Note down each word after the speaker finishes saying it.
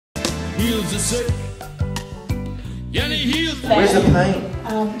heals the sick. Yeah, he heals the Where's the pain?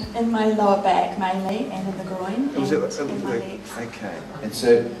 In my lower back mainly, and in the groin, and in my legs. Okay. And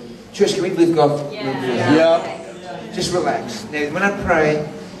so, church, can we lift God? Yeah. Just relax. Now, when I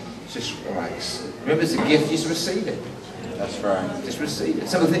pray, just relax. Remember, it's a gift. Just receive it. That's right. Just receive it.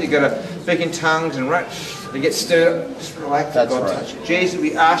 Some of the things you got to speak in tongues and they get stirred up. Just relax. That's God right. touch it. Jesus,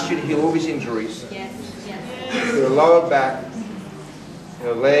 we ask you to heal all his injuries. Yes. Your lower back,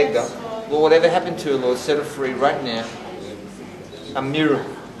 your leg, Lord, whatever happened to her, Lord, set her free right now. A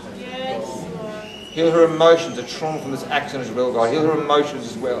miracle. Heal her emotions, a trauma from this accident as well, God. Heal her emotions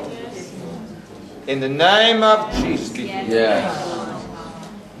as well. In the name of Jesus, be healed. Yes.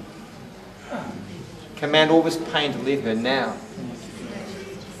 Command all this pain to leave her now.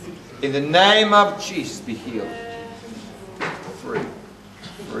 In the name of Jesus, be healed. Free.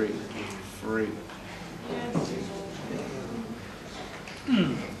 Free. Free.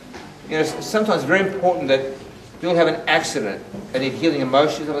 You know, sometimes it's very important that people have an accident and need healing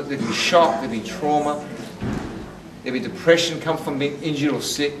emotions. There can be shock, there can be trauma, there can be depression, come from being injured or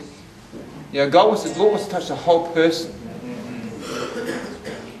sick. You know, the Lord wants to touch the whole person.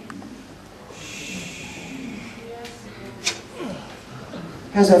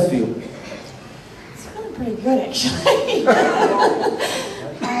 How's that feel? It's feeling pretty good, actually.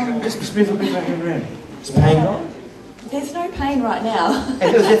 Just move a bit back around. Is pain gone? There's no pain right now. And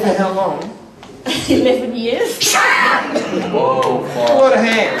it was there for how long? 11 years. Whoa, a lot of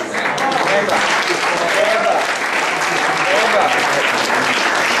hands.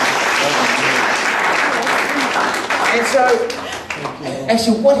 And so,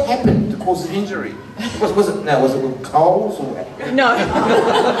 actually, what happened to cause the injury? Was it with coals or? No.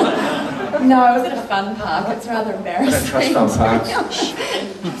 No, it was at a fun park. It's rather embarrassing. I don't trust fun parks.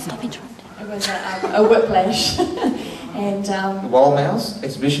 It was a whiplash. And The Wild Mouse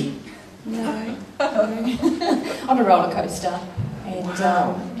exhibition? no. On a roller coaster.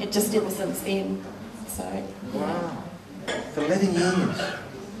 And it just ever since then. So Wow. For 11 years.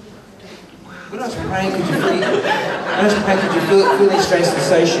 When I was praying, could you feel any strange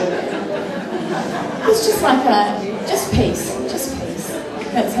sensation? it's just like just peace.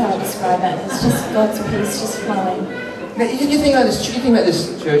 That's how I describe it. It's just God's peace just flowing. Now, you think about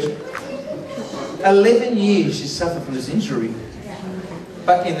this, church. 11 years she suffered from this injury.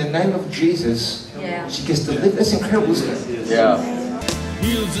 But in the name of Jesus, she gets to live. That's incredible, isn't it? Yeah.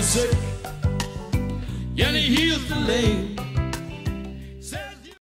 Heals the sick. Yeah, he heals the lame.